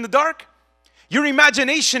happens in the dark? Your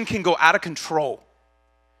imagination can go out of control.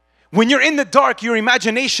 When you're in the dark, your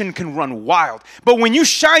imagination can run wild. But when you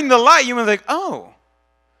shine the light, you're like, oh,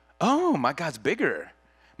 my God's bigger.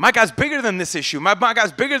 My God's bigger than this issue. My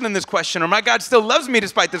God's bigger than this question. Or my God still loves me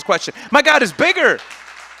despite this question. My God is bigger.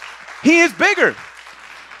 He is bigger.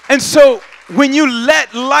 And so when you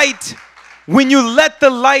let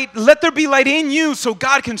there be light in you so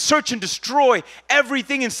God can search and destroy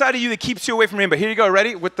everything inside of you that keeps you away from him. But here you go,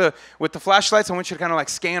 ready? With the flashlights, I want you to kind of like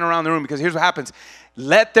scan around the room because here's what happens.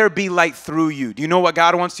 Let there be light through you. Do you know what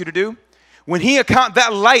God wants you to do? When that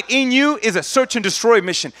light in you is a search and destroy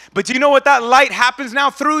mission. But do you know what that light happens now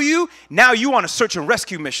through you? Now you on a search and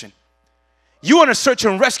rescue mission. You on a search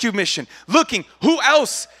and rescue mission, looking who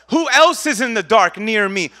else is in the dark near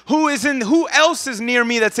me? Who else is near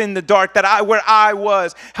me that's in the dark where I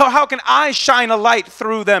was? How can I shine a light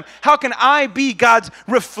through them? How can I be God's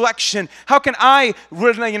reflection? How can I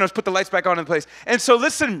put the lights back on in place? And so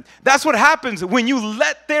listen, that's what happens when you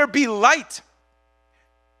let there be light.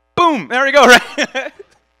 Boom, there we go, right?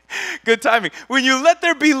 Good timing. When you let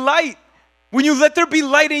there be light, when you let there be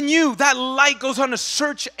light in you, that light goes on a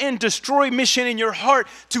search and destroy mission in your heart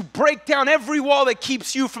to break down every wall that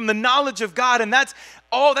keeps you from the knowledge of God. And that's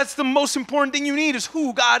the most important thing you need is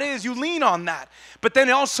who God is. You lean on that. But then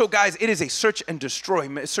also, guys, it is a search and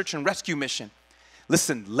rescue mission.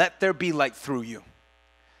 Listen, let there be light through you.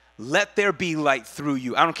 Let there be light through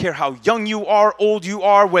you. I don't care how young you are, old you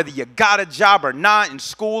are, whether you got a job or not, in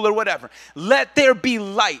school or whatever. Let there be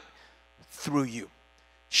light through you.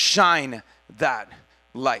 Shine that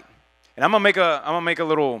light. And I'm gonna make a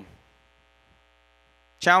little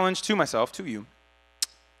challenge to myself, to you,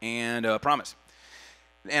 and a promise.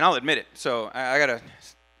 And I'll admit it. So I gotta,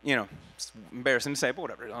 it's embarrassing to say, but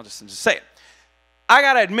whatever. I'll just say it. I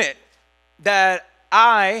gotta admit that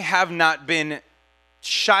I have not been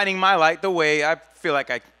shining my light the way I feel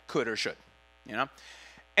like I could or should,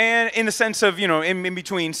 And in the sense of, in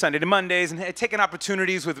between Sunday to Mondays and taking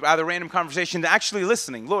opportunities with either random conversations, actually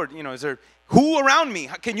listening. Lord, is there who around me?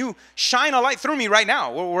 Can you shine a light through me right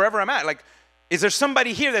now, wherever I'm at? Like, is there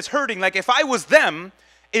somebody here that's hurting? Like, if I was them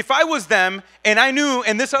and I knew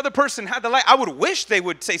and this other person had the light, I would wish they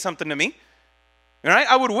would say something to me. All right?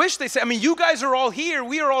 I would wish they said, you guys are all here.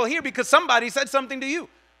 We are all here because somebody said something to you.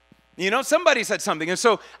 Somebody said something. And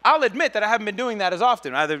so I'll admit that I haven't been doing that as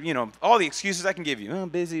often. Either, all the excuses I can give you. Oh,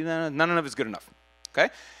 busy, none of it's good enough.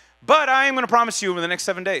 Okay? But I am going to promise you over the next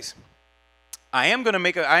 7 days, I am going to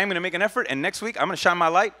make an effort, and next week I'm going to shine my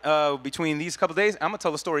light between these couple days. I'm going to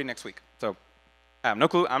tell the story next week. So I have no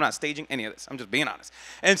clue. I'm not staging any of this. I'm just being honest.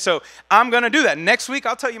 And so I'm going to do that. Next week,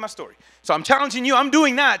 I'll tell you my story. So I'm challenging you. I'm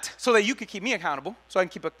doing that so that you can keep me accountable, so I can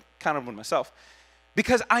keep accountable with myself.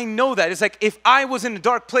 Because I know that. It's like if I was in a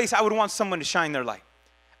dark place, I would want someone to shine their light.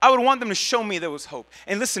 I would want them to show me there was hope.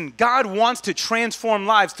 And listen, God wants to transform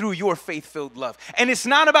lives through your faith-filled love. And it's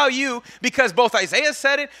not about you, because both Isaiah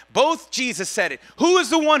said it, both Jesus said it. Who is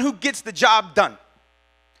the one who gets the job done?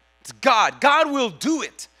 It's God. God will do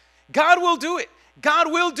it. God will do it.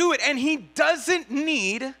 God will do it. And he doesn't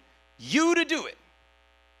need you to do it.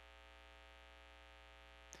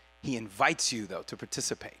 He invites you, though, to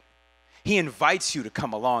participate. He invites you to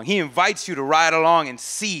come along. He invites you to ride along and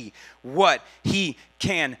see what he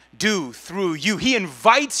can do through you. He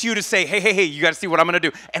invites you to say, hey, you got to see what I'm going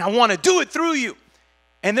to do. And I want to do it through you.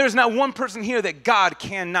 And there's not one person here that God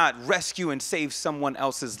cannot rescue and save someone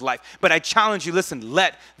else's life. But I challenge you, listen,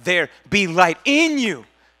 let there be light in you.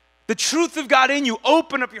 The truth of God in you.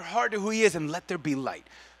 Open up your heart to who he is and let there be light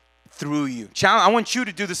through you. I want you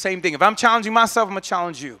to do the same thing. If I'm challenging myself, I'm going to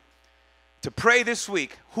challenge you to pray this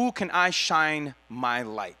week, who can I shine my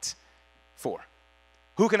light for?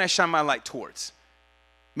 Who can I shine my light towards?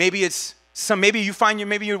 Maybe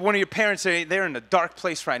you're one of your parents, they're in a dark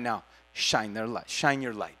place right now. Shine their light, shine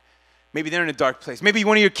your light. Maybe they're in a dark place. Maybe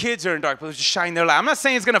one of your kids are in a dark place, just shine their light. I'm not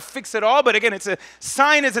saying it's gonna fix it all, but again, it's a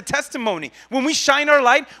sign, it's a testimony. When we shine our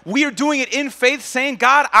light, we are doing it in faith, saying,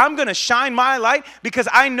 God, I'm gonna shine my light because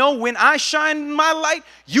I know when I shine my light,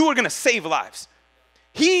 you are gonna save lives.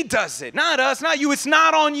 He does it, not us, not you. It's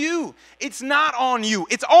not on you. It's not on you.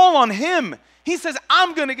 It's all on him. He says,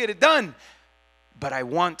 I'm going to get it done. But I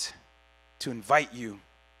want to invite you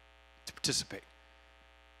to participate.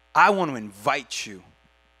 I want to invite you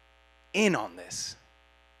in on this.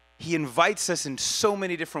 He invites us in so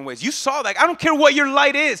many different ways. You saw that. I don't care what your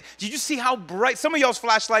light is. Did you see how bright? Some of y'all's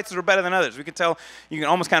flashlights are better than others. We can tell. You can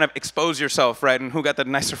almost kind of expose yourself, right? And who got the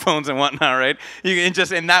nicer phones and whatnot, right? You can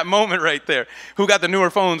just in that moment right there, who got the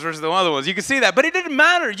newer phones versus the other ones. You can see that. But it didn't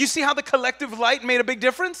matter. You see how the collective light made a big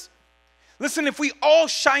difference? Listen, if we all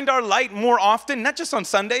shined our light more often, not just on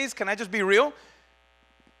Sundays, can I just be real?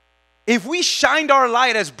 If we shined our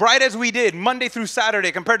light as bright as we did Monday through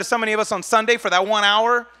Saturday compared to so many of us on Sunday for that 1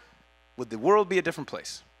 hour, would the world be a different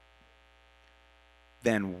place?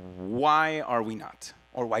 Then why are we not?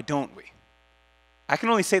 Or why don't we? I can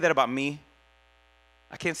only say that about me.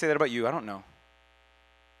 I can't say that about you. I don't know.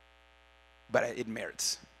 But it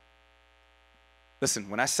merits. Listen,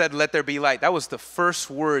 when I said let there be light, that was the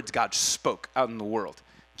first words God spoke out in the world.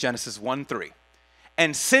 Genesis 1:3.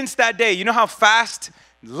 And since that day, you know how fast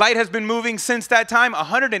light has been moving since that time?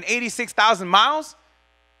 186,000 miles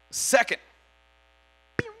a second.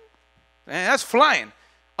 Man, that's flying.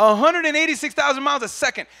 186,000 miles a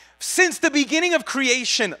second. Since the beginning of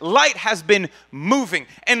creation, light has been moving.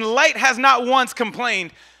 And light has not once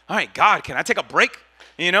complained, all right, God, can I take a break?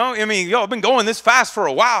 You know, I mean, I've been going this fast for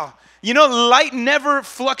a while. You know, light never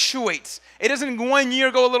fluctuates. It doesn't 1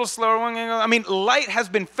 year go a little slower. I mean, light has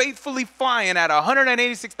been faithfully flying at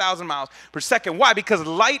 186,000 miles per second. Why? Because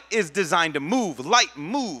light is designed to move. Light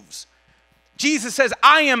moves. Jesus says,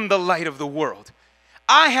 I am the light of the world.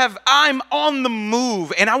 I'm on the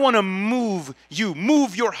move, and I want to move you,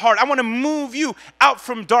 move your heart. I want to move you out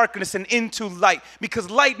from darkness and into light, because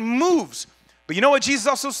light moves. But you know what Jesus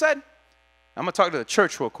also said? I'm going to talk to the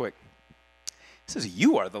church real quick. He says,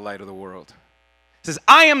 you are the light of the world. He says,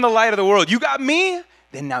 I am the light of the world. You got me?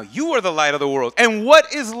 Then now you are the light of the world. And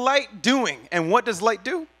what is light doing? And what does light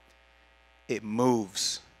do? It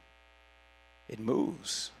moves. It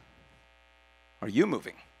moves. Are you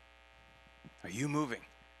moving? Are you moving?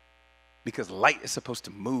 Because light is supposed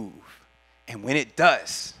to move. And when it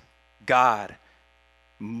does, God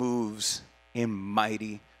moves in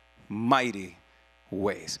mighty, mighty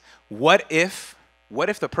ways. What if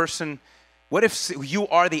you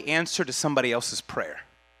are the answer to somebody else's prayer?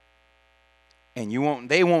 And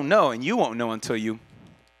they won't know, and you won't know until you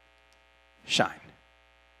shine.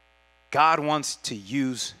 God wants to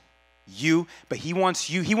use you, but he wants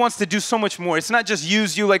to do so much more. It's not just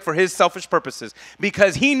use you like for his selfish purposes,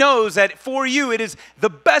 because he knows that for you, it is the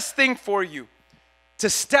best thing for you to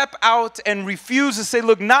step out and refuse to say,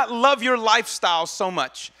 look, not love your lifestyle so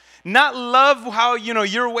much, not love how,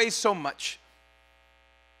 your ways so much.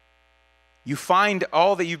 You find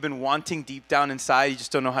all that you've been wanting deep down inside, you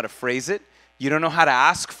just don't know how to phrase it. You don't know how to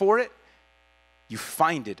ask for it. You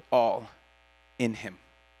find it all in him.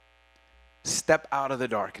 Step out of the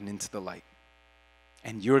dark and into the light.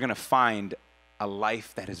 And you're going to find a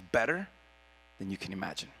life that is better than you can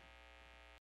imagine.